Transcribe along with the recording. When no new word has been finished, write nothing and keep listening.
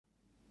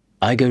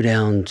I go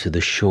down to the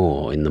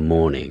shore in the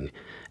morning,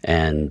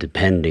 and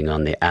depending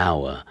on the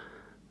hour,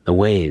 the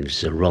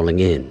waves are rolling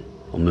in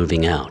or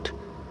moving out.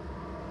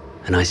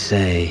 And I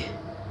say,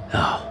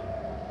 oh,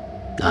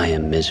 I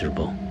am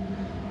miserable.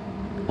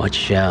 What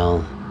should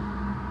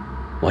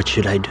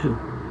I do?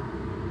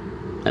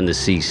 And the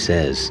sea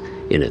says,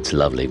 in its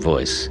lovely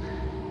voice,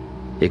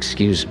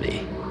 excuse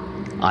me,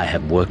 I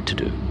have work to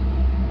do.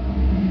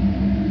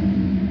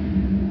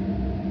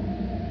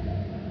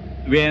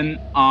 When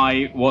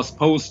I was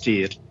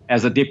posted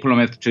as a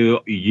diplomat to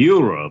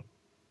Europe,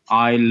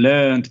 I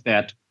learned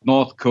that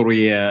North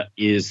Korea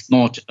is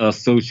not a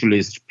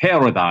socialist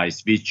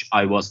paradise, which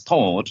I was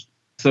taught.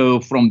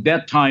 So from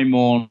that time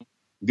on,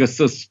 the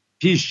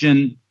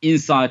suspicion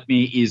inside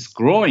me is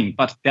growing,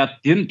 but that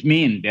didn't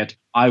mean that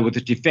I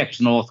would defect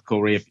North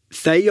Korea.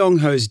 Thae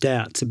Yong-ho's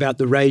doubts about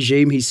the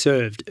regime he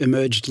served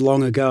emerged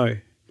long ago.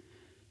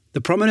 The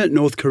prominent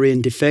North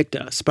Korean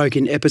defector spoke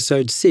in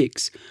episode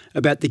 6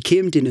 about the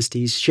Kim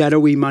dynasty's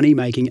shadowy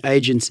money-making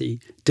agency,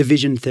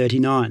 Division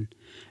 39,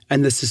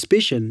 and the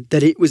suspicion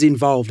that it was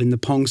involved in the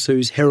Pong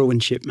Su's heroin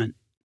shipment.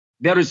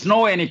 There is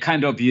no any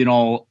kind of,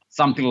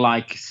 something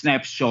like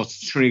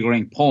snapshots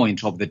triggering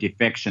point of the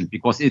defection,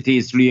 because it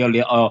is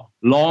really a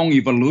long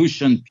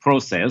evolution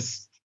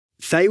process.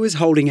 Thae was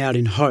holding out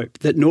in hope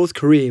that North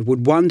Korea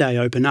would one day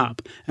open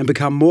up and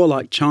become more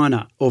like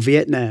China or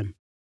Vietnam.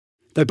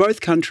 Though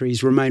both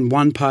countries remain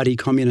one-party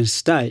communist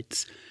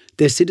states,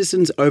 their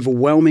citizens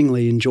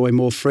overwhelmingly enjoy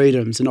more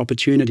freedoms and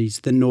opportunities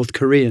than North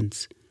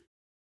Koreans.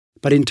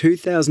 But in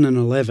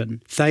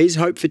 2011, Thae's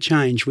hope for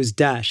change was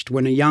dashed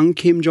when a young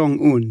Kim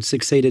Jong-un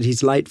succeeded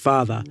his late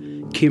father,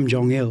 Kim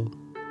Jong-il.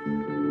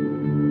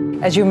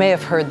 As you may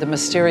have heard, the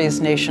mysterious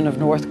nation of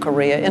North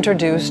Korea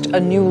introduced a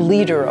new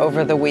leader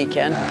over the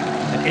weekend.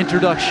 An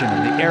introduction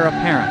of the heir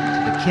apparent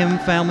to the Kim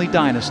family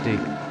dynasty,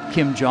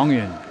 Kim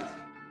Jong-un.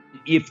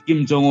 If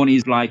Kim Jong-un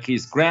is like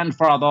his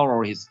grandfather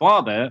or his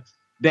father,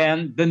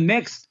 then the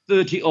next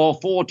 30 or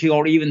 40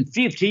 or even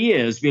 50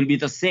 years will be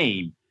the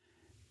same.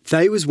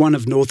 Thae was one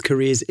of North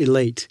Korea's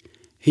elite.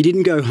 He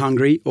didn't go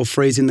hungry or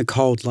freeze in the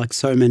cold like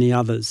so many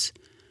others.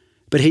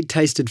 But he'd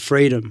tasted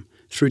freedom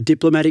through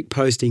diplomatic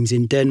postings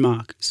in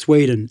Denmark,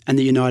 Sweden and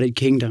the United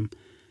Kingdom.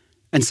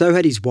 And so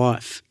had his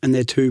wife and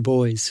their 2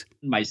 boys.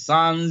 My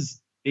sons,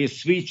 they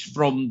switched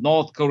from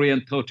North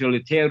Korean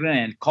totalitarian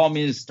and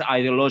communist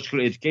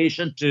ideological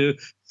education to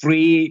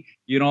free,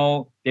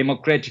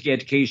 democratic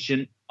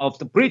education of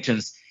the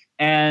Britons.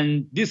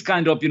 And this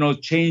kind of,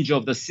 change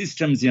of the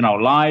systems in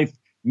our life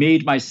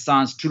made my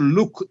sons to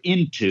look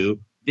into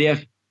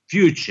their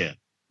future.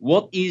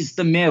 What is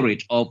the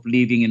merit of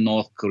living in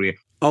North Korea?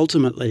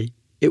 Ultimately,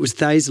 it was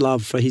Thae's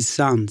love for his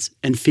sons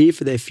and fear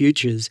for their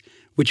futures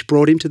which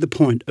brought him to the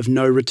point of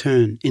no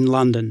return in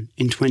London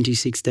in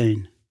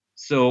 2016.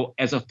 So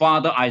as a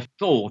father, I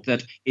thought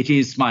that it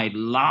is my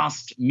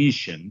last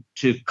mission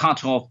to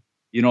cut off,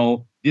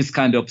 this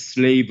kind of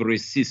slavery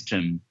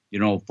system,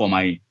 for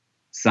my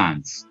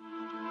sons.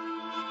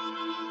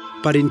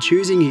 But in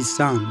choosing his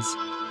sons,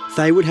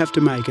 Thae would have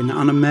to make an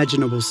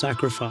unimaginable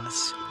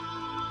sacrifice.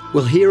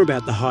 We'll hear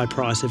about the high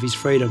price of his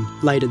freedom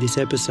later this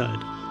episode.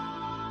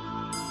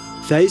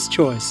 Thae's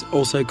choice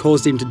also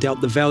caused him to doubt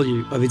the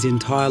value of his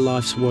entire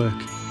life's work.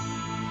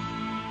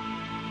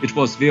 It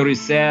was very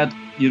sad,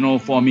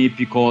 for me,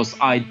 because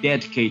I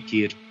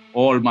dedicated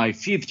all my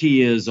 50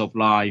 years of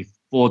life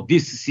for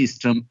this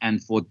system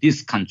and for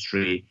this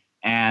country.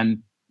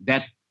 And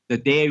that the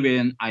day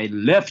when I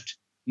left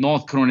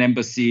North Korean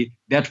embassy,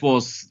 that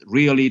was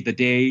really the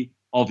day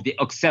of the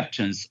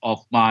acceptance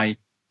of my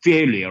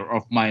failure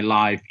of my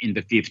life in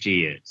the 50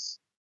 years.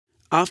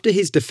 After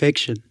his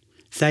defection,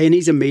 Thae and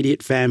his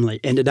immediate family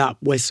ended up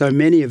where so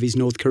many of his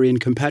North Korean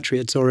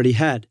compatriots already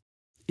had,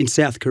 in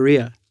South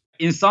Korea.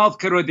 In South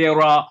Korea,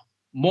 there are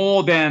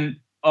more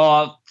than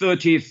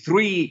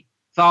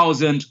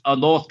 33,000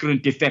 North Korean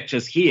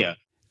defectors here.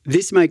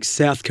 This makes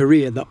South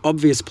Korea the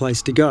obvious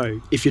place to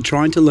go if you're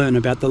trying to learn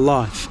about the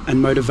life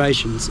and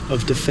motivations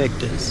of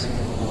defectors.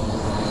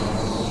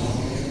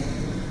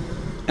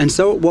 And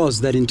so it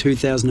was that in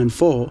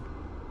 2004,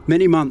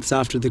 many months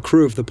after the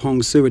crew of the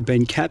Pong Su had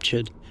been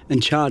captured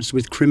and charged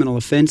with criminal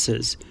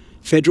offences,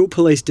 Federal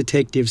Police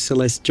Detective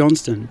Celeste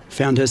Johnston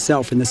found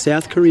herself in the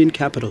South Korean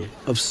capital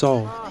of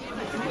Seoul.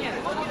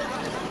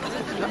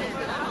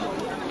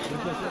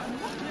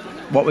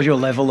 What was your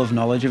level of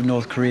knowledge of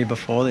North Korea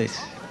before this?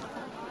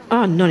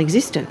 Oh,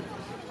 non-existent.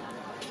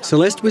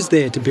 Celeste was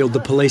there to build the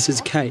police's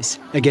case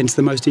against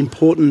the most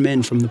important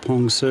men from the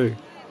Pong Su.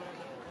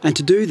 And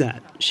to do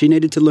that, she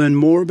needed to learn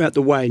more about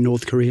the way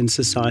North Korean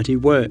society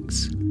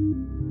works.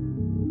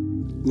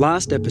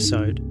 Last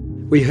episode,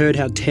 we heard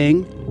how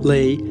Teng,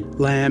 Lee,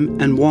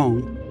 Lam and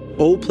Wong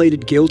all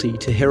pleaded guilty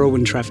to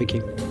heroin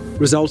trafficking,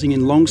 resulting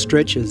in long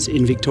stretches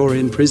in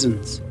Victorian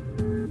prisons.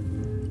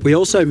 We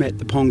also met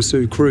the Pong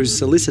Su crew's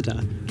solicitor,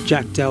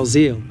 Jack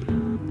Dalziel,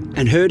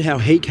 and heard how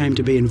he came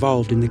to be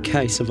involved in the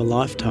case of a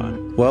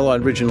lifetime. Well,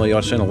 originally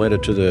I sent a letter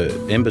to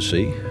the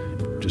embassy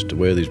just to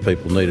where these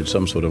people needed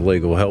some sort of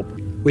legal help.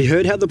 We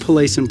heard how the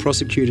police and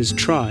prosecutors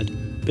tried,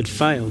 but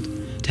failed,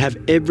 to have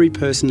every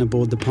person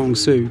aboard the Pong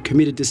Su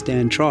committed to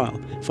stand trial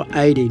for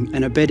aiding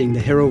and abetting the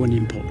heroin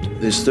import.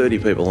 There's 30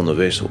 people on the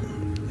vessel,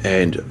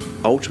 and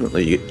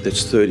ultimately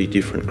that's 30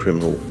 different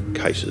criminal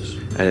cases,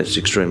 and it's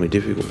extremely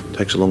difficult. It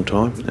takes a long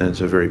time, and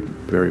it's a very,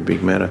 very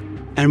big matter.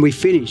 And we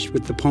finished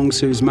with the Pong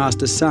Su's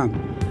master son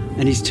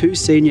and his 2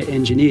 senior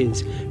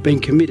engineers being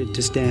committed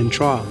to stand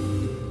trial,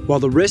 while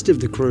the rest of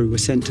the crew were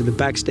sent to the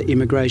Baxter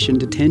Immigration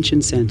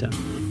Detention Centre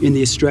in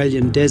the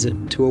Australian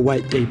desert to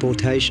await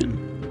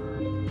deportation.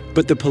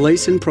 But the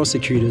police and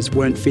prosecutors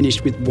weren't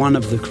finished with one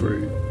of the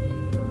crew.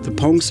 The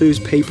Pong Su's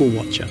people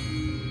watcher,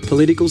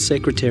 Political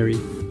Secretary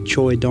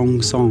Choi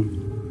Dong-song.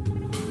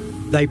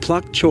 They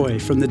plucked Choi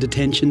from the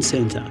detention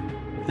centre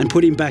and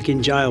put him back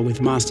in jail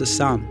with Master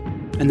Son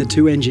and the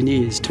 2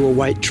 engineers to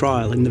await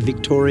trial in the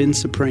Victorian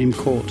Supreme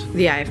Court.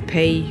 The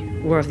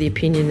AFP were of the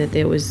opinion that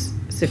there was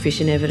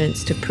sufficient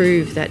evidence to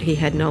prove that he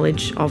had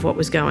knowledge of what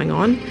was going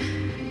on,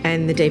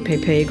 and the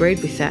DPP agreed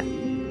with that.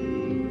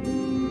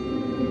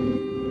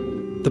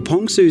 The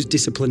Pong Su's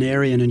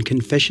disciplinarian and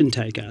confession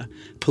taker,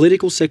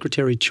 Political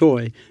Secretary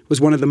Choi,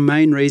 was one of the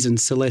main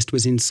reasons Celeste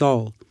was in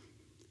Seoul.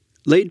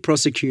 Lead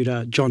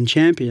prosecutor John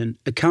Champion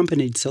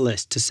accompanied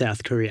Celeste to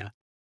South Korea.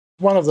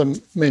 One of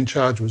the men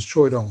charged was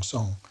Choi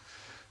Dong-song,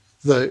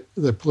 the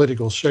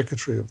political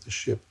secretary of the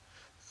ship.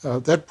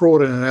 That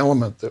brought in an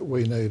element that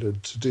we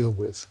needed to deal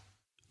with.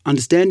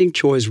 Understanding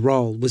Choi's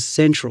role was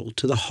central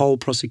to the whole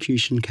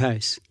prosecution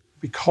case.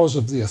 Because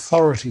of the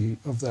authority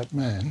of that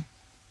man,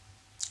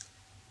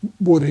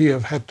 would he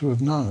have had to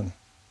have known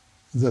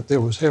that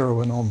there was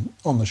heroin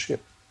on the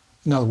ship?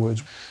 In other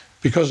words,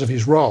 because of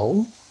his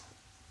role,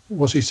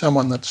 was he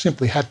someone that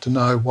simply had to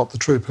know what the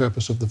true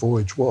purpose of the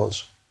voyage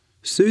was?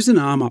 Susan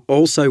Armour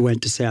also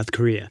went to South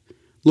Korea,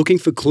 looking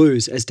for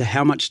clues as to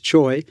how much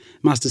Choi,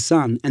 Master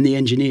Son and the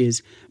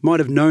engineers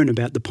might have known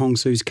about the Pong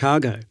Su's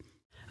cargo.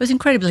 It was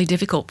incredibly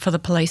difficult for the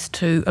police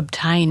to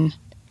obtain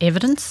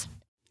evidence.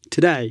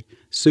 Today,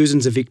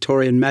 Susan's a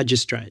Victorian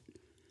magistrate.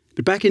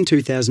 But back in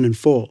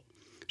 2004,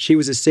 she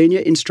was a senior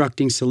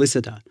instructing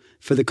solicitor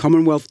for the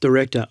Commonwealth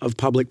Director of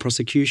Public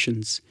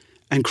Prosecutions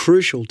and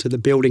crucial to the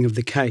building of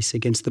the case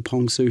against the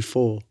Pong Su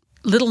 4.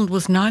 Little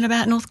was known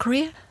about North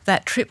Korea.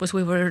 That trip was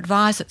we were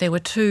advised that there were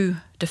 2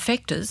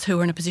 defectors who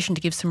were in a position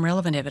to give some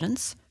relevant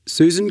evidence.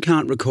 Susan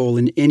can't recall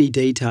in any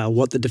detail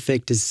what the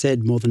defectors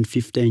said more than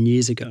 15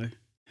 years ago.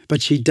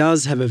 But she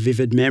does have a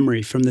vivid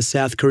memory from the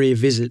South Korea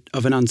visit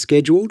of an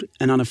unscheduled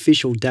and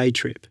unofficial day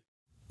trip.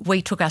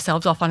 We took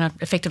ourselves off on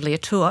effectively a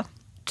tour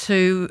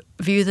to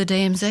view the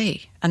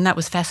DMZ, and that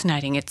was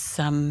fascinating. It's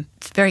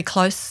very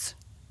close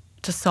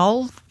to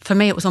Seoul. For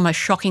me, it was almost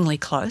shockingly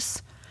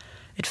close.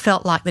 It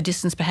felt like the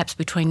distance perhaps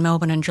between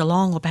Melbourne and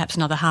Geelong, or perhaps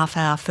another half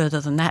hour further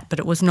than that, but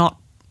it was not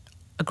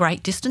a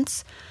great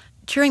distance.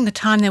 During the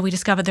time there, we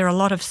discovered there are a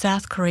lot of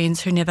South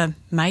Koreans who never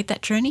made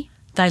that journey.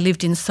 They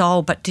lived in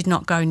Seoul but did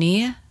not go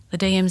near the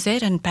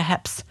DMZ, and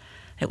perhaps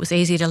it was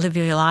easier to live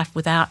your life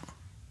without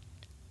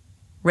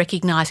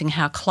recognising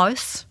how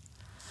close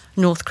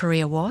North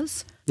Korea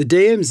was. The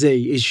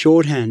DMZ is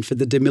shorthand for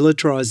the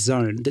demilitarised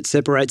zone that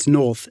separates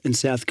North and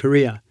South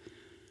Korea.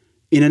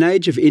 In an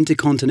age of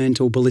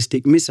intercontinental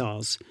ballistic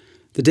missiles,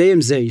 the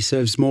DMZ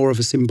serves more of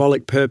a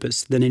symbolic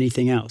purpose than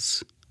anything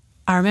else.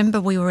 I remember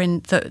we were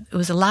it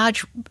was a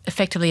large,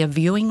 effectively a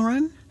viewing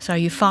room. So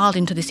you filed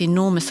into this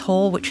enormous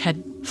hall which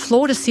had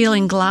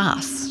floor-to-ceiling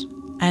glass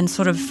and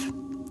sort of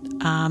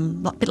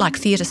a bit like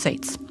theatre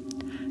seats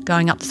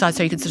going up the side.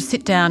 So you could sort of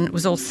sit down, it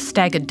was all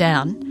staggered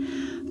down,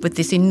 with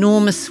this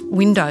enormous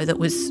window that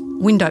was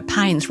window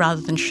panes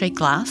rather than sheet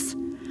glass.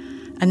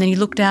 And then you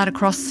looked out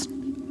across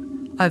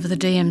over the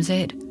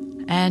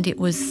DMZ, and it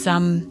was,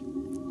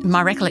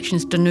 my recollection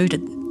is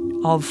denuded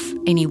of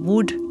any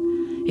wood.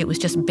 It was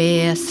just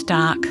bare,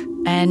 stark,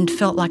 and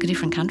felt like a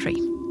different country,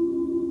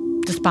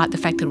 despite the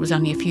fact that it was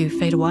only a few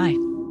feet away.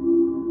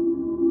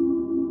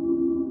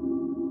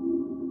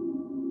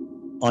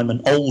 I'm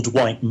an old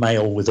white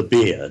male with a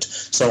beard,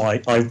 so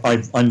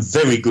I'm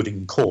very good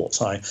in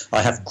court. I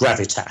have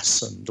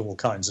gravitas and all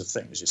kinds of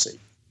things, you see.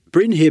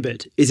 Bryn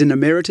Hibbert is an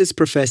emeritus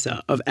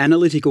professor of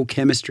analytical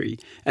chemistry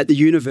at the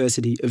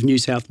University of New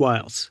South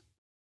Wales.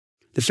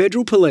 The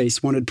Federal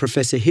Police wanted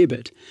Professor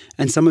Hibbert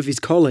and some of his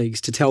colleagues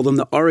to tell them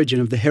the origin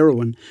of the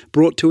heroin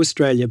brought to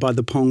Australia by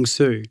the Pong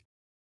Su.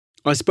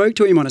 I spoke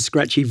to him on a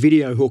scratchy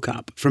video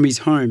hookup from his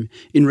home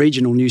in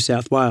regional New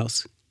South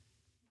Wales.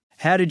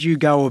 How did you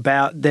go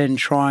about then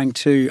trying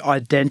to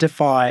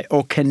identify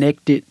or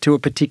connect it to a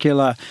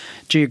particular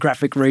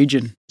geographic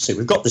region? See,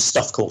 we've got this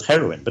stuff called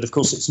heroin, but of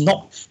course it's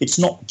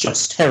not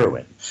just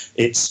heroin.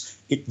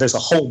 There's a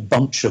whole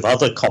bunch of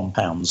other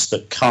compounds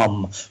that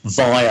come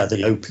via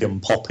the opium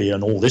poppy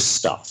and all this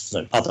stuff,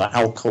 the other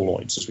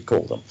alkaloids as we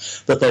call them.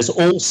 But there's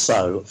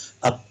also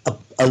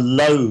a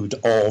load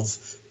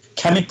of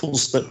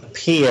chemicals that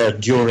appear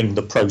during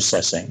the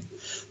processing.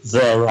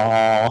 There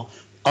are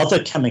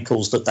other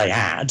chemicals that they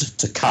add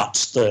to cut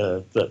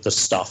the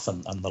stuff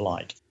and the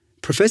like.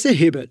 Professor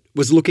Hibbert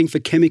was looking for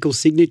chemical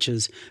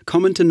signatures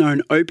common to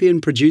known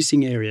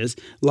opium-producing areas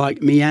like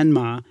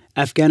Myanmar,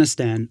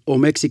 Afghanistan or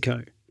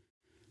Mexico.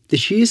 The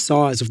sheer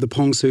size of the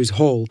Pong Su's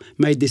haul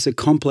made this a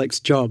complex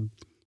job.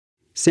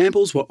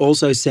 Samples were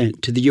also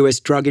sent to the US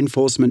Drug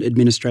Enforcement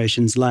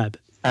Administration's lab.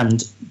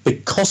 And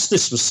because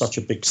this was such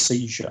a big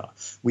seizure,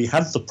 we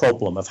had the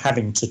problem of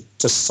having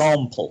to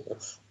sample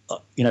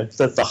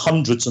the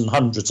hundreds and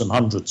hundreds and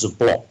hundreds of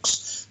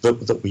blocks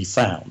that we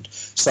found.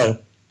 So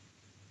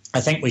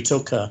I think we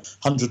took about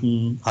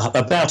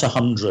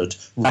 100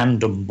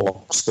 random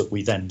blocks that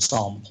we then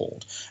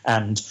sampled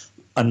and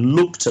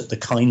looked at the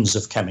kinds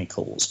of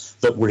chemicals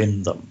that were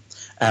in them.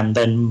 And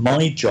then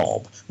my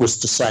job was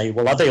to say,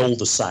 well, are they all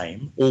the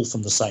same, all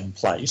from the same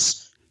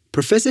place?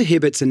 Professor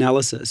Hibbert's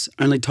analysis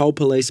only told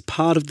police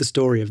part of the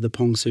story of the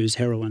Pong Su's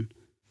heroin.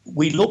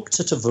 We looked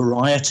at a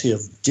variety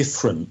of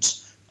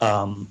different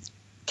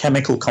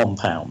chemical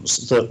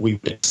compounds that we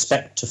would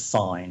expect to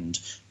find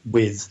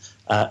with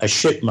a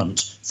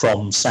shipment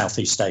from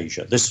Southeast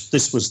Asia.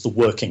 This was the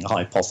working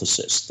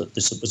hypothesis, that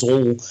this was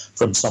all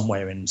from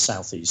somewhere in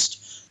Southeast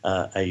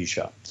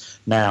Asia.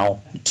 Now,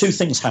 two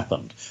things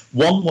happened.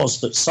 One was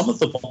that some of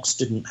the blocks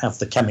didn't have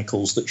the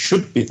chemicals that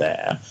should be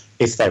there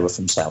if they were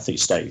from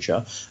Southeast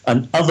Asia,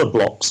 and other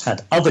blocks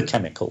had other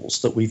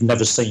chemicals that we've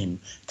never seen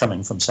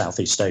coming from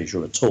Southeast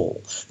Asia at all.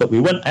 But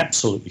we weren't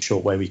absolutely sure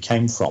where we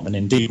came from, and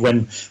indeed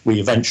when we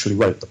eventually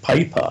wrote the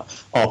paper,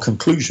 our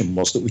conclusion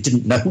was that we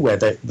didn't know where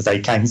they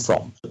came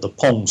from. The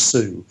Pong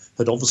Su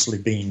had obviously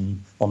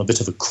been on a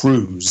bit of a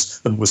cruise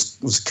and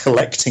was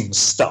collecting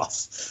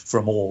stuff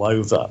from all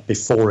over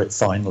before it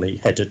finally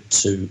headed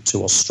to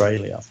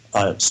Australia.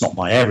 It's not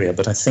my area,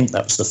 but I think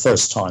that was the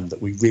first time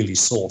that we really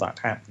saw that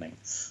happening,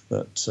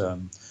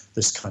 that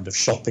this kind of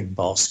shopping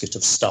basket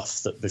of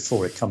stuff that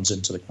before it comes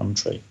into the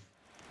country.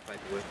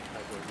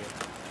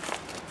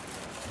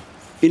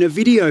 In a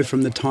video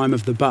from the time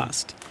of the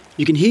bust,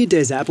 you can hear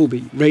Des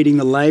Appleby reading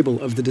the label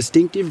of the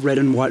distinctive red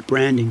and white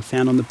branding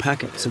found on the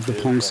packets of the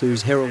Pong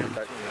Su's heroin.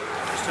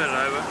 Just turn it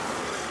over.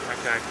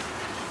 Okay.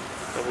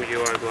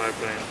 WO Globe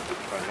brand.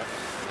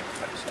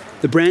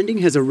 The branding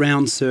has a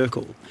round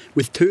circle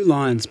with two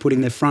lions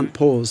putting their front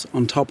paws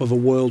on top of a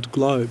world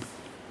globe.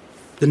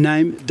 The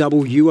name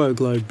WO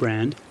Globe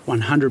brand,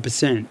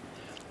 100%,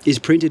 is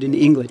printed in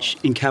English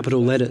in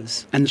capital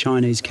letters and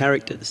Chinese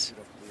characters.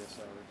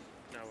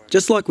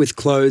 Just like with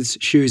clothes,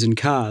 shoes and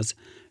cars,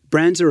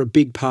 brands are a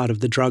big part of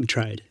the drug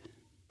trade.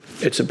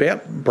 It's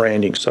about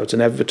branding, so it's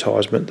an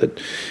advertisement that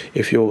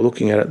if you're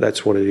looking at it,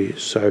 that's what it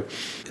is. So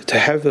to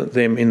have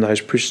them in those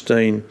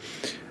pristine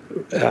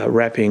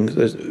wrappings,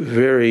 it's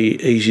very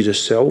easy to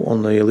sell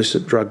on the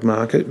illicit drug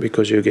market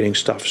because you're getting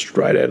stuff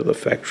straight out of the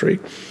factory.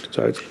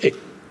 So it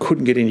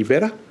couldn't get any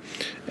better,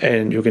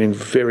 and you're getting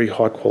very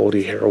high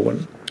quality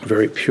heroin,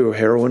 very pure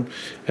heroin,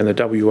 and the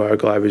WO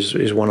Globe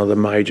is one of the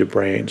major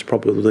brands,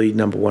 probably the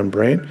number one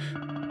brand.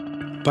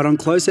 But on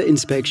closer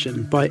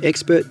inspection by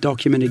expert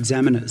document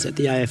examiners at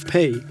the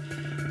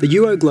AFP, the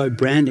UO Globe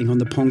branding on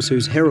the Pong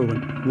Su's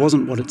heroin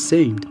wasn't what it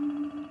seemed.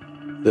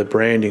 The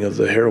branding of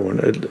the heroin,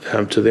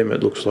 to them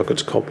it looks like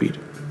it's copied.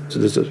 So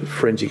there's a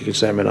forensic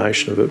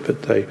examination of it,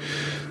 but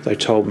they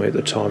told me at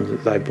the time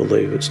that they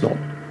believe it's not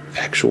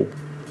actual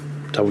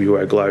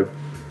WO Globe.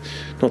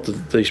 Not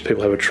that these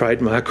people have a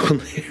trademark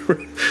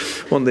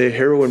on their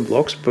heroin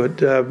blocks,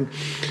 but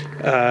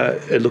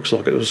it looks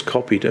like it was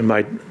copied and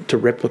made to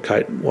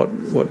replicate what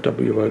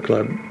WO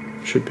Globe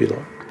should be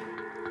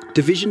like.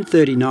 Division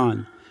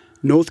 39,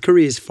 North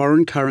Korea's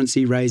foreign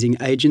currency raising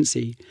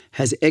agency,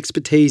 has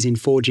expertise in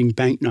forging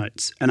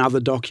banknotes and other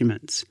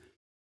documents.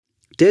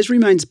 Des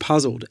remains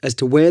puzzled as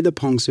to where the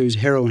Pong Su's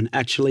heroin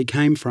actually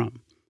came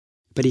from,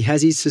 but he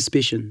has his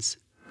suspicions.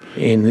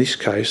 In this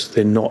case,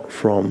 they're not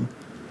from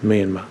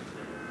Myanmar.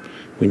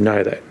 We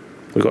know that.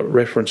 We've got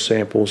reference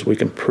samples. We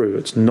can prove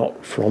it's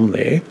not from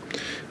there.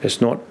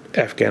 It's not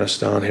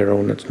Afghanistan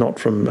heroin. It's not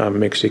from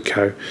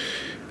Mexico.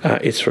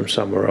 It's from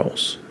somewhere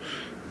else.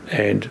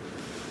 And,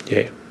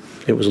 yeah,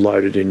 it was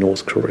loaded in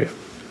North Korea.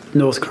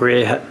 North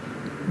Korea,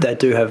 they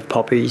do have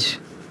poppies.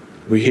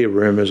 We hear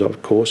rumours,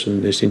 of course,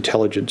 and there's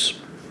intelligence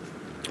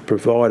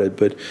provided,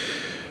 but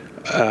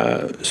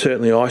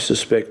certainly I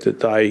suspect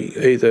that they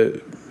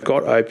either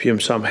got opium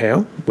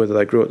somehow, whether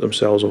they grew it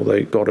themselves or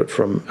they got it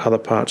from other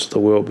parts of the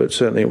world, but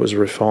certainly it was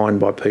refined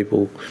by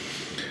people,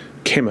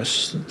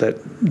 chemists,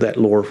 that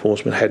law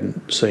enforcement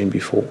hadn't seen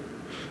before.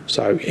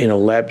 So in a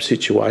lab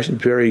situation,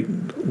 very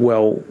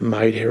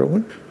well-made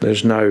heroin.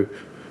 There's no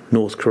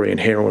North Korean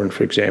heroin,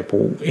 for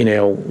example, in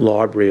our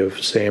library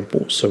of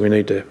samples, so we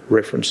need to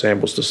reference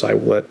samples to say,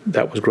 well,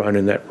 that was grown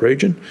in that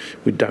region.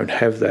 We don't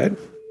have that.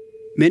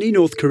 Many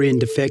North Korean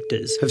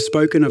defectors have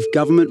spoken of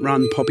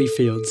government-run poppy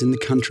fields in the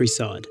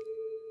countryside.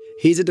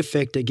 Here's a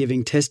defector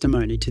giving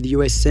testimony to the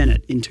US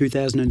Senate in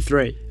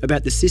 2003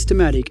 about the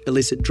systematic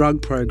illicit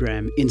drug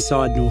program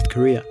inside North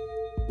Korea.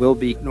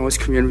 The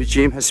North Korean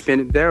regime has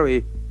been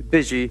very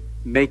busy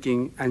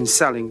making and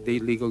selling the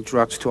illegal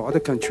drugs to other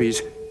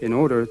countries in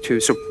order to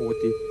support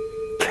the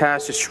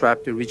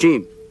cash-strapped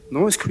regime.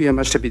 North Korea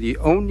must be the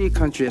only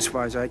country, as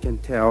far as I can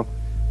tell,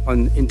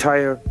 on the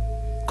entire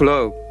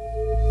globe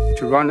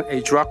to run a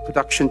drug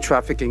production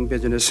trafficking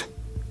business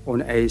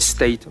on a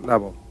state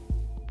level.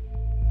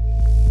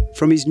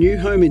 From his new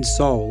home in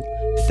Seoul,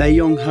 Thae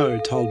Yong-ho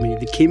told me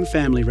the Kim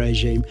family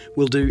regime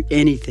will do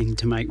anything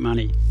to make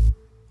money.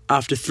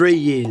 After 3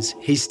 years,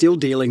 he's still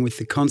dealing with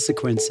the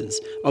consequences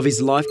of his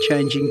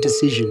life-changing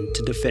decision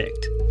to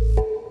defect.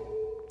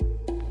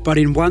 But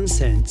in one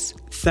sense,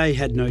 Thae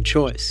had no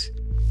choice.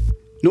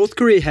 North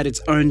Korea had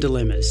its own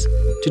dilemmas.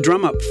 To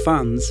drum up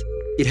funds,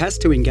 it has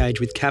to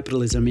engage with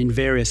capitalism in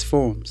various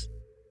forms.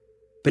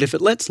 But if it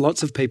lets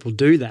lots of people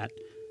do that,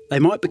 they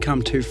might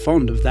become too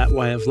fond of that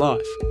way of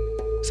life.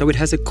 So it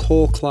has a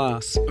core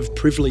class of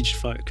privileged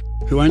folk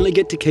who only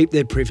get to keep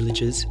their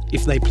privileges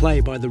if they play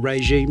by the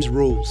regime's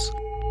rules.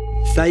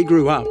 They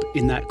grew up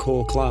in that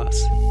core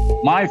class.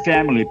 My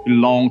family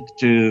belonged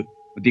to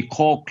the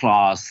core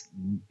class,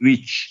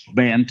 which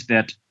meant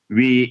that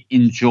we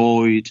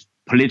enjoyed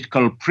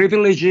political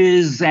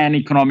privileges and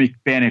economic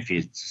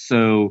benefits.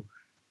 So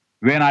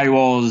when I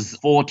was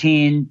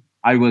 14,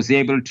 I was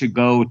able to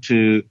go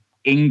to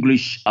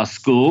English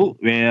school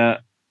where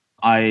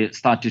I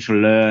started to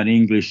learn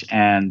English,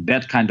 and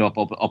that kind of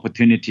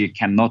opportunity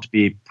cannot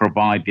be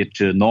provided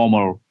to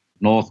normal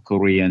North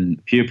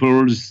Korean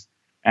pupils.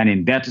 And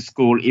in that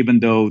school, even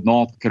though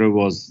North Korea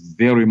was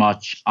very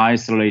much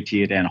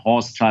isolated and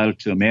hostile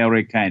to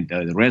America and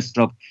the rest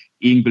of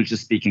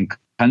English-speaking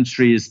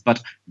countries,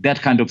 but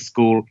that kind of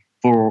school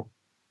for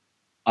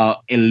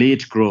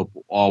elite group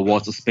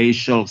was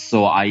special.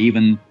 So I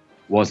even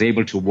was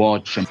able to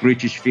watch a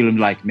British film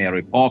like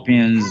Mary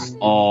Poppins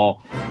or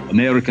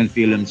American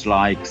films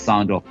like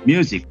Sound of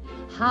Music.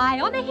 High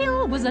on a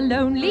hill was a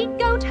lonely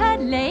goat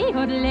herd, lay,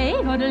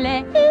 hoodle-lay,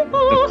 hoodle-lay.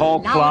 The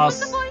core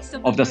class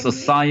of the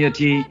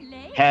society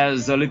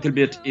has a little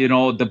bit,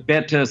 the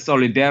better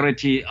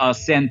solidarity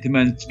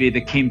sentiment with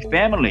the Kim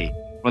family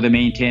for the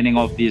maintaining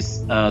of this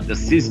the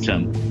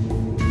system.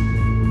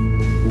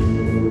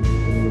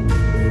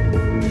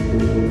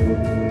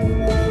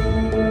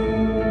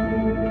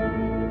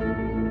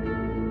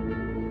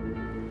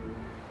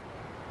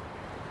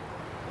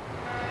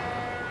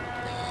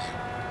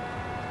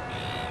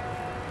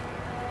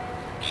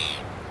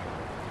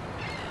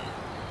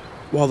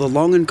 While the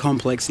long and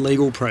complex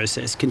legal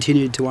process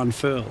continued to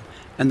unfurl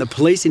and the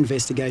police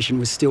investigation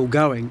was still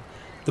going,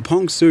 the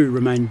Pong Su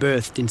remained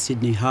berthed in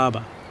Sydney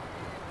Harbour.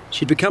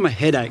 She'd become a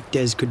headache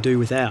Des could do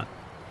without.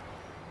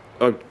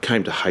 I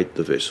came to hate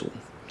the vessel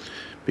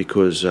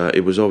because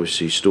it was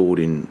obviously stored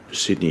in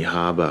Sydney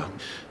Harbour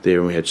there,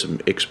 and we had some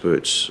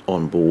experts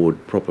on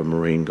board, proper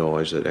marine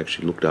guys that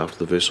actually looked after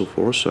the vessel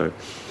for us. So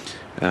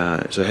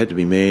it had to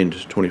be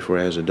manned 24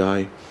 hours a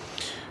day.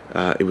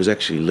 It was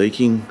actually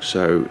leaking,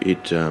 so we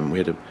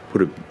had to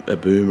put a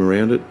boom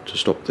around it to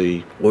stop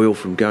the oil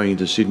from going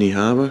into Sydney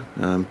Harbour.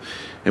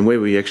 And where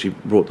we actually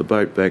brought the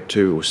boat back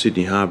to, or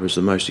Sydney Harbour, is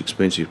the most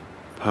expensive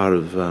part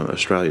of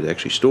Australia to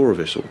actually store a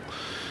vessel.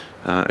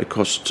 It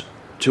cost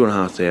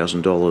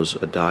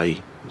 $2,500 a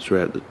day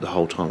throughout the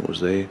whole time it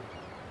was there.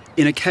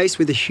 In a case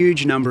with a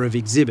huge number of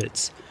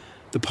exhibits,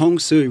 the Pong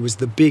Su was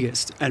the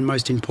biggest and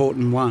most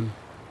important one.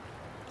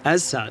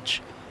 As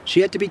such,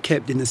 she had to be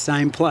kept in the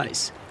same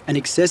place and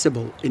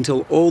accessible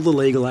until all the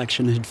legal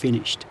action had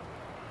finished.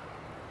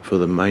 For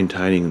the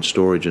maintaining and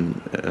storage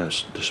and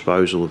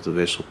disposal of the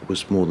vessel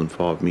was more than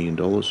 $5 million.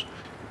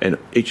 And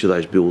each of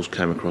those bills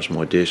came across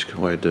my desk.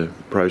 I had to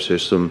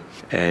process them,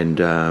 and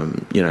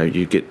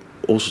you get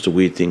all sorts of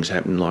weird things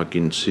happen. Like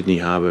in Sydney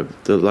Harbour,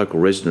 the local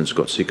residents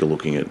got sick of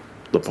looking at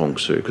the Pong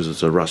Su because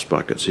it's a rust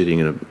bucket sitting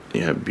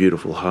in a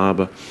beautiful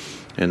harbour,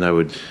 and they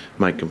would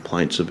make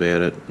complaints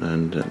about it.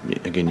 And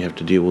again, you have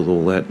to deal with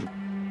all that.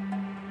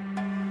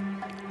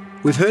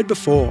 We've heard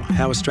before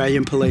how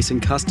Australian police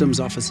and customs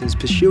officers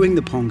pursuing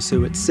the Pong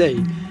Su at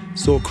sea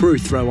saw crew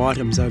throw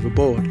items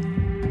overboard.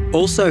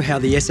 Also how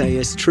the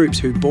SAS troops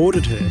who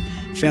boarded her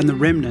found the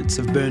remnants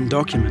of burned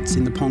documents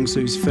in the Pong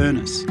Su's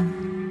furnace.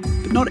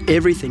 But not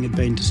everything had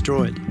been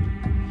destroyed.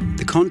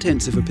 The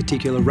contents of a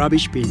particular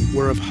rubbish bin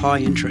were of high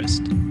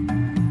interest.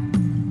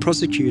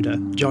 Prosecutor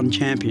John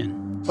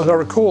Champion. As I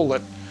recall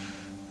that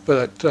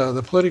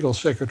the political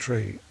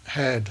secretary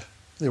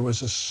there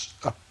was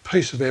a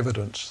piece of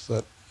evidence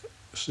that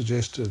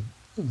suggested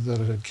that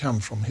it had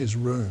come from his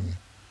room,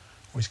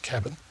 or his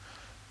cabin,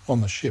 on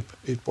the ship.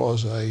 It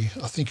was I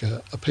think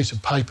a piece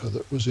of paper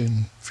that was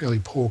in fairly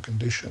poor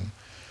condition,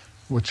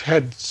 which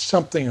had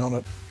something on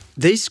it.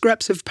 These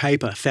scraps of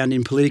paper found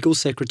in Political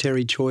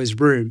Secretary Choi's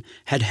room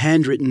had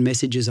handwritten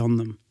messages on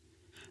them.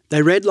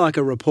 They read like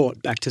a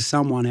report back to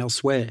someone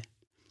elsewhere.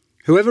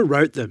 Whoever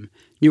wrote them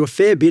knew a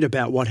fair bit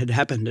about what had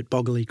happened at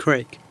Boggley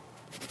Creek.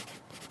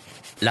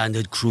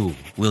 Landed crew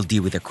will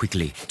deal with it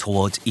quickly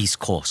towards east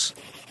course.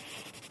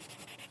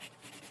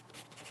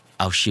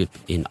 Our ship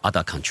in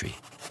other country.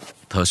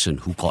 Person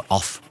who got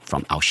off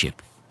from our ship.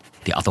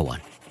 The other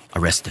one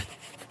arrested.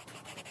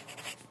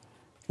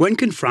 When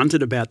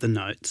confronted about the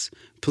notes,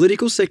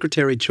 Political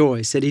Secretary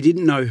Choi said he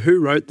didn't know who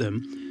wrote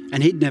them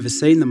and he'd never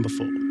seen them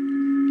before.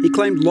 He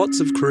claimed lots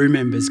of crew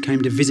members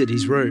came to visit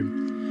his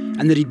room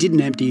and that he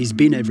didn't empty his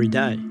bin every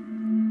day.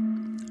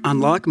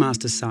 Unlike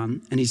Master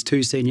Sun and his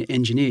 2 senior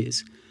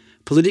engineers,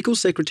 Political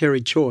Secretary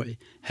Choi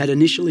had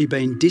initially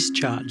been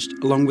discharged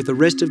along with the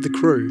rest of the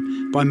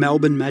crew by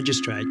Melbourne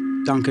magistrate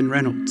Duncan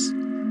Reynolds.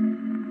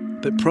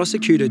 But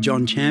prosecutor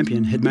John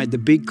Champion had made the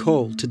big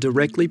call to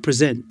directly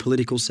present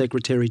Political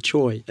Secretary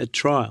Choi at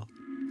trial.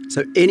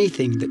 So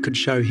anything that could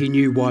show he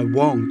knew why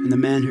Wong and the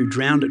man who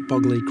drowned at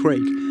Bogley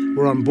Creek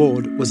were on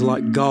board was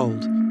like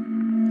gold.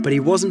 But he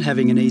wasn't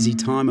having an easy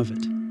time of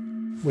it.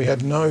 We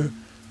had no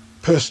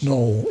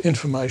personal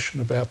information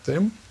about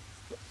them.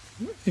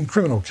 In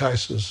criminal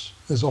cases,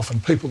 there's often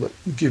people that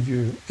give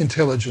you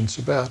intelligence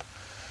about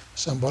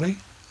somebody,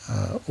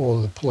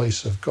 or the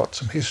police have got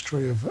some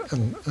history of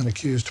an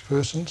accused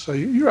person, so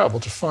you're able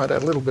to find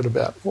out a little bit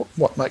about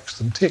what makes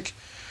them tick.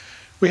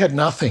 We had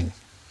nothing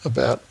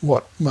about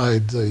what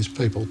made these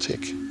people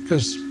tick,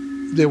 because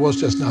there was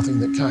just nothing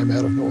that came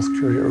out of North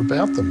Korea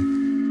about them.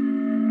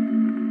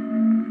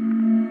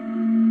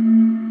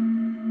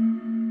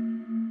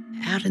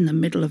 Out in the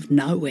middle of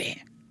nowhere.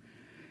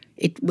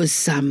 It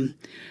was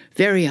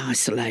very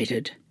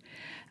isolated.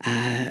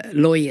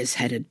 Lawyers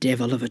had a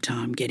devil of a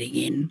time getting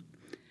in.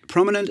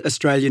 Prominent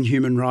Australian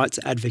human rights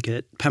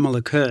advocate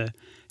Pamela Kerr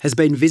has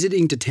been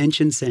visiting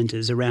detention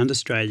centres around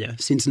Australia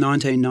since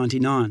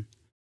 1999.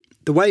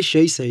 The way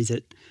she sees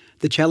it,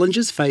 the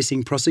challenges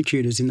facing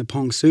prosecutors in the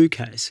Pong Su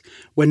case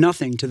were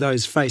nothing to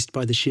those faced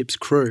by the ship's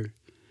crew.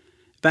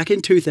 Back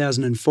in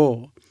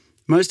 2004,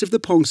 most of the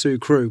Pong Su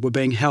crew were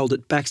being held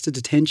at Baxter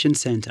Detention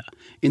Centre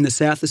in the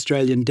South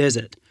Australian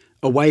desert,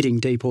 awaiting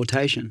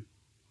deportation.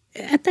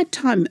 At that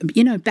time,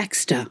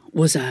 Baxter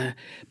was a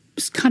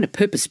kind of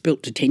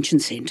purpose-built detention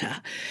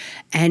centre,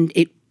 and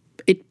it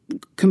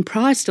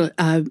comprised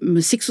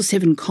 6 or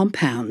 7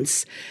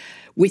 compounds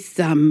with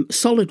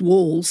solid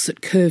walls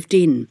that curved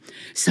in.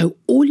 So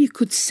all you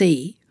could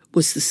see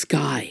was the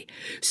sky.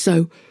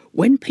 So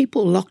when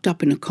people locked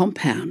up in a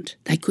compound,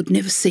 they could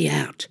never see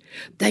out.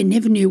 They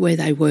never knew where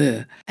they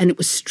were, and it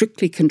was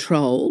strictly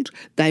controlled.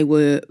 They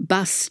were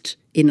bussed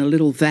in a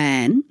little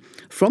van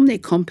from their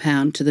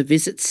compound to the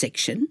visit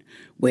section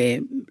where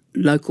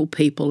local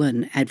people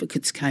and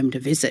advocates came to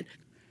visit.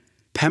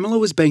 Pamela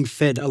was being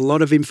fed a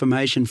lot of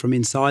information from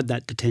inside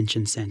that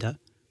detention centre.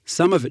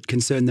 Some of it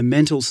concerned the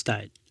mental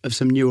state of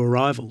some new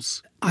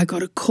arrivals. I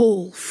got a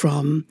call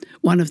from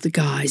one of the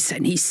guys,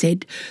 and he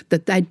said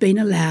that they'd been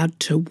allowed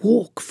to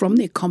walk from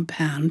their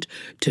compound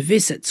to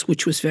visits,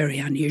 which was very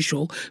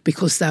unusual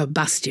because they were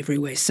bussed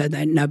everywhere, so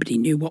nobody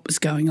knew what was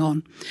going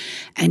on.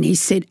 And he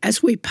said,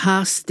 as we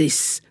passed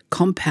this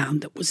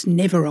compound that was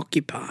never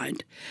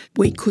occupied,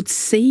 we could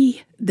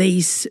see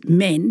these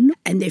men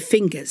and their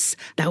fingers.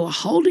 They were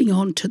holding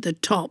on to the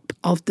top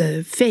of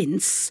the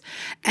fence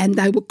and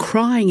they were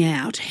crying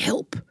out,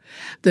 help.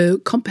 The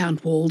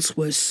compound walls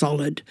were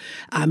solid.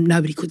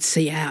 Nobody could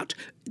see out.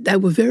 They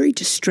were very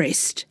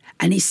distressed.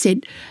 And he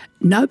said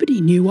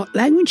nobody knew what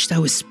language they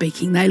were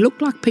speaking. They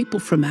looked like people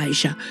from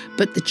Asia,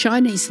 but the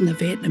Chinese and the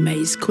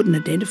Vietnamese couldn't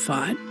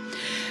identify it.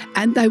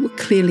 And they were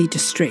clearly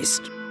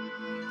distressed.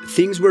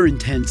 Things were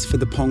intense for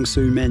the Pong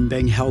Su men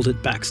being held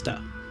at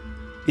Baxter.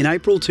 In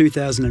April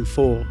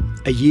 2004,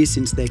 a year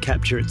since their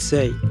capture at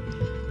sea,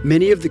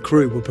 many of the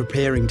crew were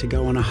preparing to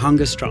go on a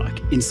hunger strike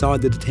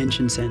inside the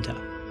detention centre.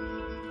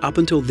 Up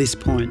until this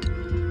point,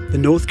 the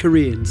North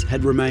Koreans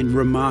had remained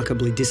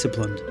remarkably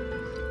disciplined.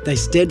 They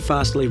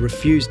steadfastly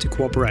refused to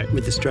cooperate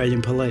with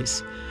Australian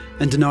police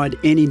and denied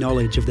any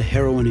knowledge of the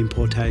heroin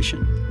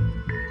importation.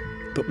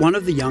 But one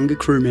of the younger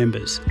crew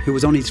members, who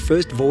was on his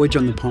first voyage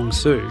on the Pong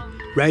Su,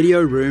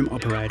 radio room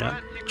operator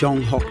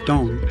Jong Hok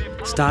Dong,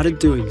 started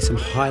doing some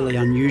highly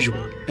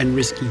unusual and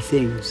risky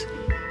things.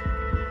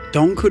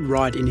 Dong could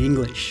write in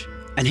English,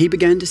 and he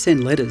began to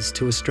send letters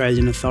to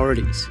Australian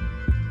authorities.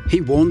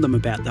 He warned them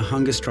about the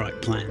hunger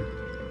strike plan.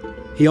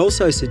 He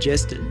also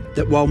suggested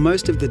that while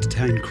most of the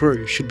detained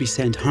crew should be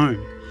sent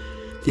home,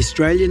 the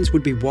Australians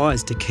would be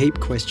wise to keep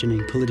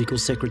questioning Political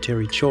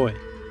Secretary Choi.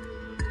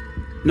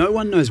 No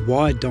one knows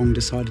why Dong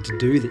decided to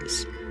do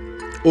this,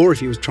 or if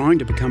he was trying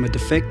to become a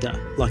defector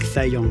like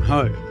Thay Yong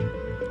Ho.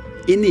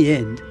 In the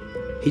end,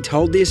 he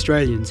told the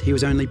Australians he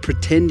was only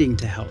pretending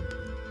to help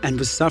and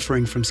was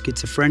suffering from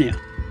schizophrenia.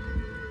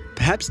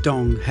 Perhaps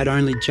Dong had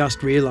only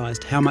just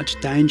realised how much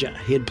danger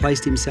he had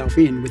placed himself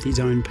in with his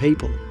own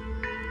people.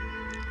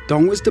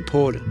 Dong was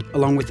deported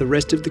along with the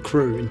rest of the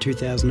crew in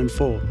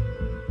 2004.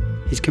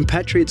 His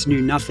compatriots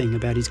knew nothing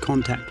about his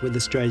contact with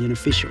Australian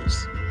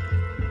officials.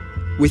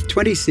 With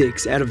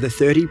 26 out of the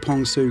 30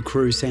 Pong Su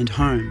crew sent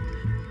home,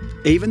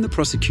 even the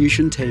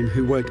prosecution team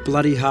who worked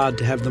bloody hard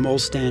to have them all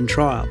stand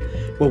trial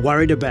were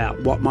worried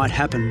about what might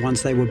happen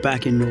once they were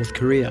back in North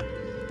Korea.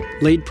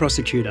 Lead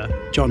prosecutor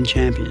John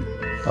Champion.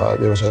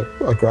 There was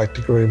a great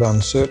degree of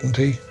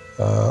uncertainty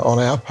on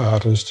our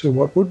part as to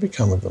what would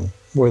become of them,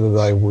 whether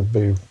they would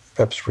be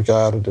perhaps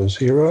regarded as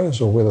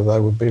heroes or whether they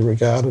would be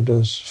regarded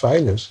as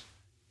failures.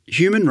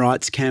 Human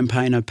rights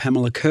campaigner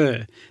Pamela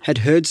Kerr had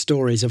heard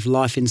stories of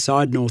life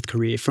inside North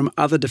Korea from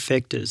other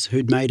defectors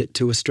who'd made it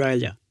to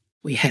Australia.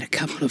 We had a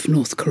couple of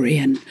North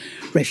Korean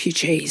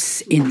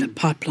refugees in the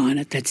pipeline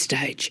at that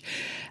stage,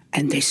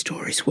 and their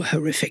stories were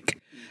horrific.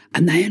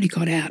 And they only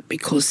got out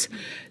because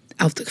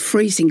of the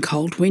freezing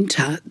cold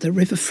winter, the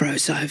river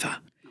froze over.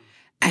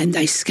 And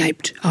they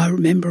escaped. I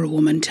remember a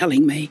woman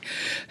telling me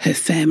her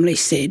family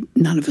said,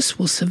 "None of us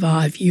will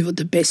survive. You're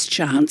the best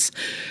chance.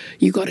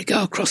 You got to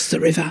go across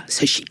the river."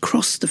 So she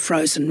crossed the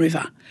frozen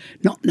river,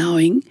 not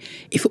knowing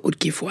if it would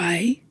give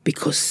way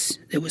because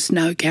there was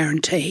no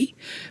guarantee.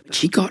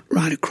 She got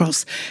right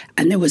across,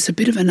 and there was a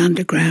bit of an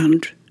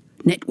underground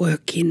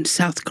network in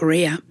South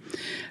Korea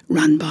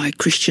run by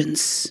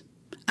Christians,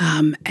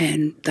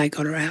 and they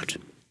got her out.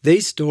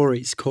 These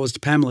stories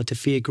caused Pamela to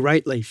fear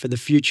greatly for the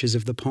futures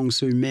of the Pong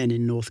Su men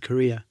in North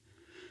Korea.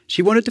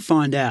 She wanted to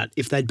find out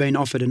if they'd been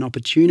offered an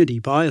opportunity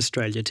by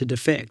Australia to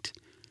defect.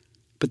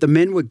 But the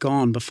men were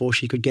gone before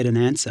she could get an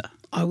answer.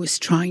 I was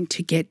trying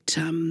to get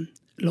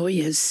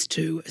lawyers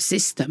to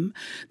assist them.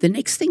 The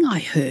next thing I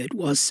heard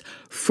was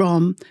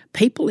from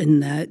people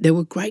there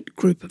were a great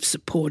group of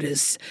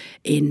supporters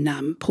in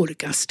Port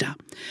Augusta,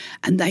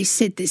 and they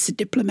said there's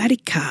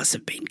diplomatic cars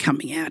have been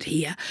coming out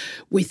here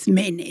with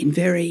men in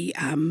very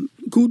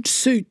good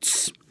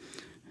suits,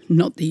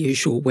 not the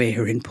usual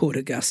wear in Port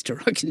Augusta,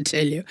 I can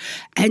tell you.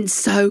 And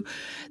so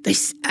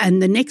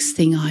the next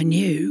thing I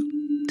knew,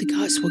 the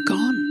guys were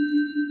gone.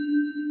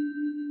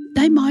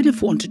 They might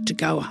have wanted to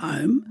go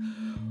home,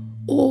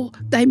 or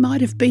they might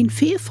have been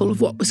fearful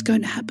of what was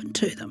going to happen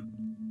to them.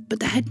 But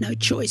they had no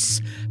choice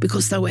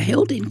because they were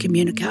held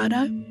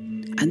incommunicado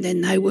and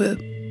then they were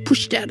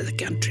pushed out of the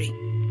country.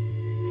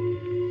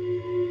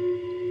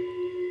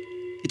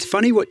 It's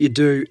funny what you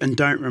do and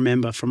don't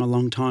remember from a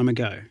long time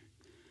ago.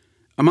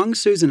 Among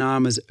Susan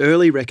Armour's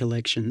early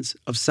recollections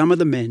of some of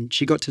the men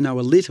she got to know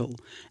a little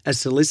as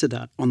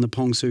solicitor on the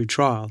Pong Su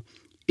trial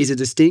is a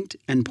distinct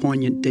and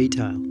poignant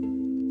detail.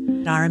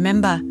 I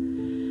remember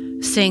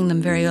seeing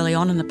them very early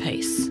on in the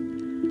piece,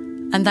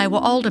 and they were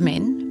older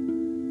men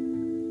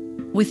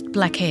with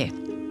black hair.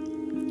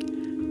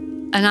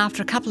 And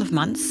after a couple of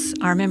months,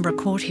 I remember a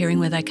court hearing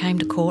where they came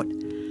to court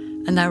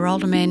and they were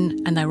older men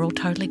and they were all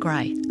totally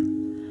grey.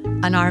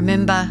 And I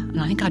remember,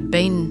 and I think I'd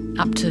been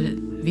up to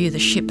view the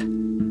ship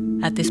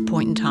at this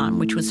point in time,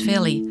 which was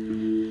fairly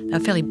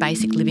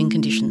basic living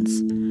conditions.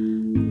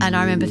 And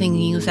I remember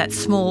thinking it was that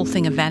small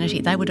thing of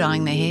vanity. They were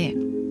dyeing their hair.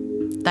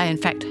 They, in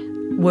fact,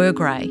 were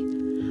grey,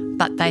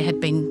 but they had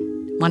been,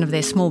 one of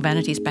their small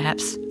vanities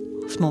perhaps,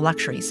 small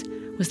luxuries,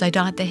 was they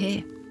dyed their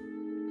hair.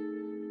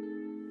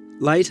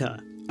 Later,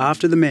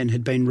 after the men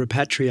had been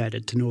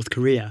repatriated to North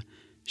Korea,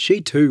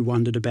 she too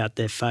wondered about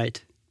their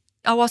fate.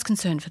 I was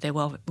concerned for their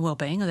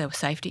well-being or their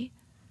safety.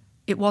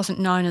 It wasn't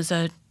known as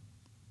a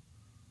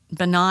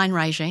benign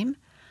regime,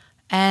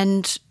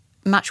 and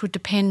much would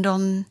depend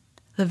on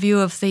the view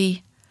of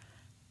the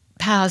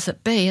powers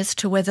that be as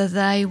to whether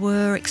they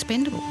were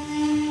expendable.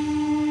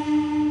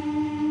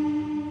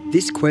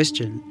 This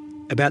question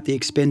about the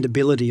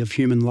expendability of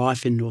human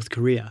life in North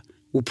Korea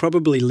will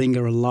probably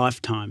linger a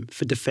lifetime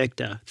for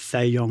defector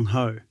Thay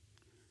Yong-ho.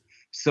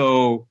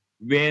 So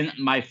when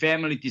my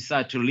family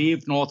decided to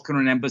leave North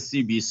Korean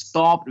embassy, we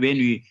stopped. When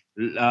we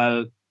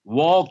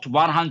walked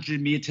 100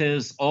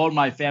 meters, all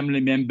my family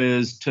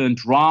members turned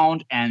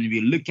around and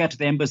we looked at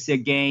the embassy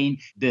again.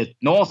 The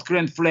North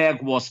Korean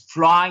flag was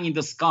flying in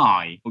the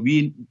sky.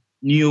 We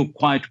knew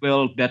quite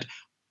well that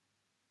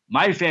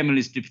my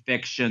family's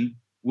defection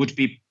would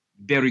be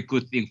very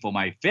good thing for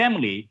my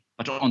family,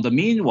 but on the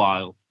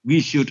meanwhile,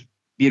 we should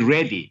be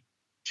ready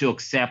to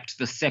accept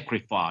the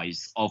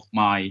sacrifice of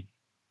my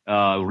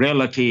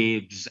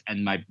relatives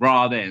and my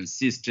brother and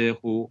sister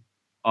who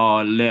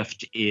are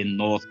left in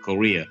North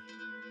Korea.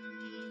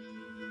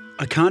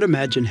 I can't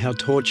imagine how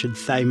tortured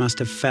Thay must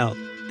have felt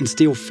and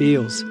still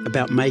feels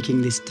about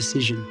making this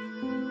decision.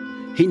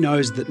 He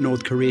knows that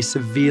North Korea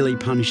severely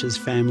punishes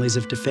families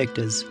of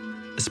defectors,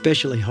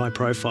 especially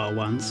high-profile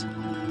ones.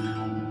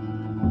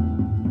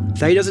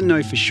 Thay doesn't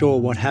know for sure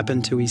what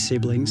happened to his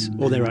siblings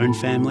or their own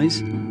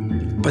families,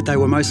 but they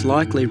were most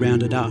likely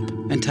rounded up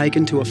and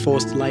taken to a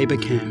forced labour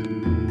camp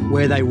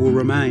where they will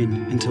remain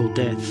until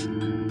death.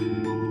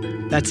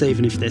 That's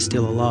even if they're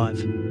still alive.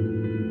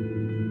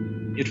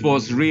 It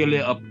was really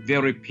a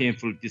very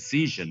painful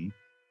decision.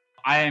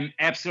 I am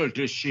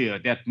absolutely sure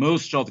that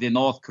most of the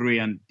North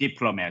Korean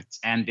diplomats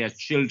and their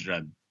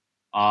children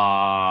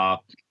are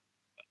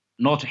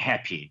not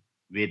happy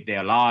with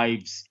their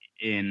lives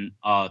in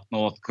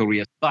North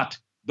Korea. But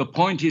the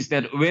point is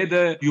that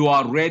whether you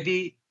are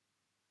ready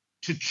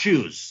to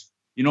choose,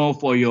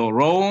 for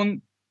your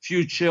own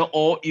future,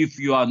 or if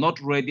you are not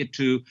ready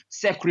to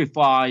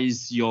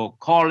sacrifice your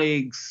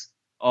colleagues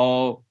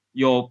or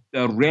your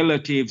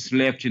relatives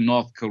left in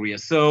North Korea.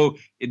 So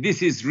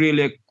this is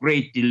really a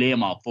great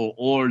dilemma for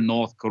all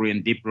North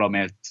Korean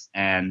diplomats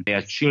and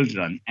their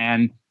children.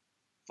 And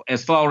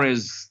as far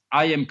as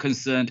I am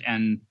concerned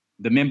and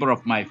the member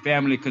of my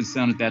family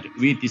concerned, that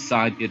we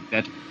decided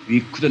that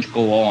we couldn't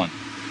go on.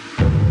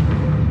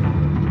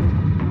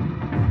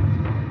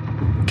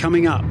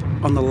 Coming up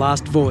on the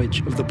last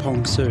voyage of the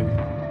Pong Su.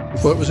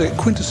 Well, it was a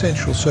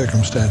quintessential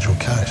circumstantial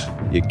case.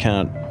 You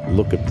can't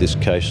look at this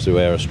case through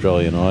our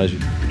Australian eyes.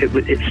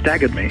 It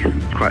staggered me,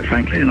 quite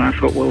frankly, and I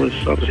thought, well,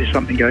 there's obviously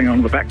something going on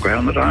in the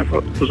background that I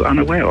was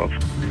unaware of.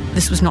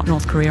 This was not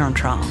North Korea on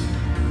trial.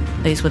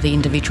 These were the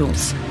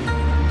individuals.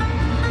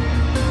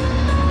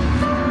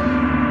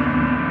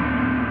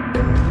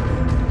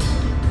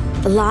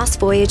 The Last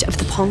Voyage of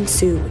the Pong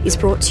Su is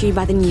brought to you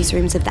by the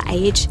newsrooms of The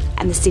Age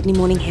and the Sydney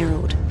Morning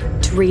Herald.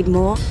 To read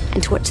more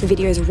and to watch the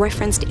videos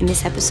referenced in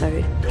this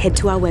episode, head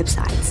to our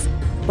websites.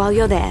 While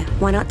you're there,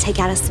 why not take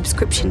out a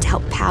subscription to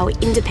help power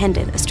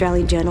independent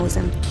Australian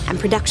journalism and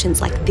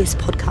productions like this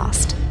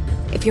podcast?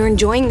 If you're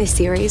enjoying this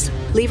series,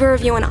 leave a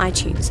review on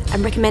iTunes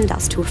and recommend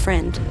us to a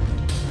friend.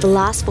 The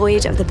Last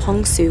Voyage of the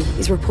Pong Su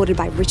is reported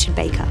by Richard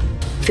Baker.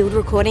 Field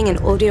recording and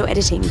audio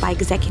editing by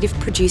executive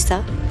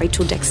producer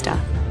Rachel Dexter.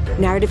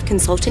 Narrative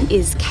consultant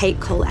is Kate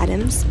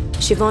Cole-Adams.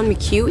 Siobhan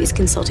McHugh is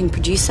consulting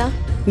producer.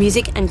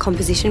 Music and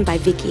composition by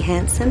Vicky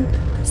Hansen.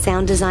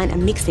 Sound design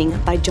and mixing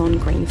by John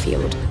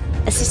Greenfield.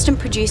 Assistant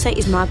producer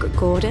is Margaret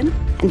Gordon.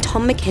 And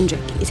Tom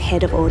McKendrick is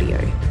head of audio.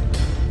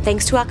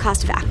 Thanks to our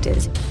cast of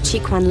actors, Chi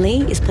Kwan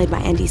Lee is played by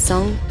Andy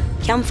Song.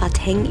 Kiam Fa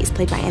Teng is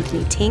played by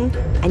Anthony Ting.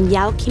 And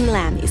Yao Kim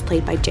Lam is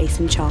played by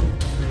Jason Chong.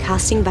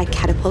 Casting by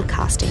Catapult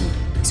Casting.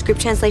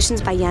 Script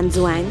translations by Yan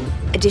Zhuang.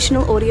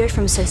 Additional audio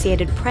from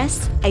Associated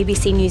Press,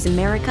 ABC News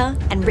America,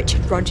 and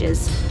Richard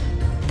Rogers.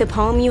 The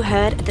poem you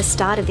heard at the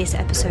start of this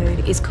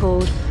episode is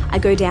called I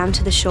Go Down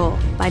to the Shore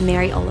by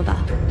Mary Oliver,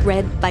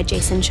 read by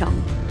Jason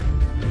Chong.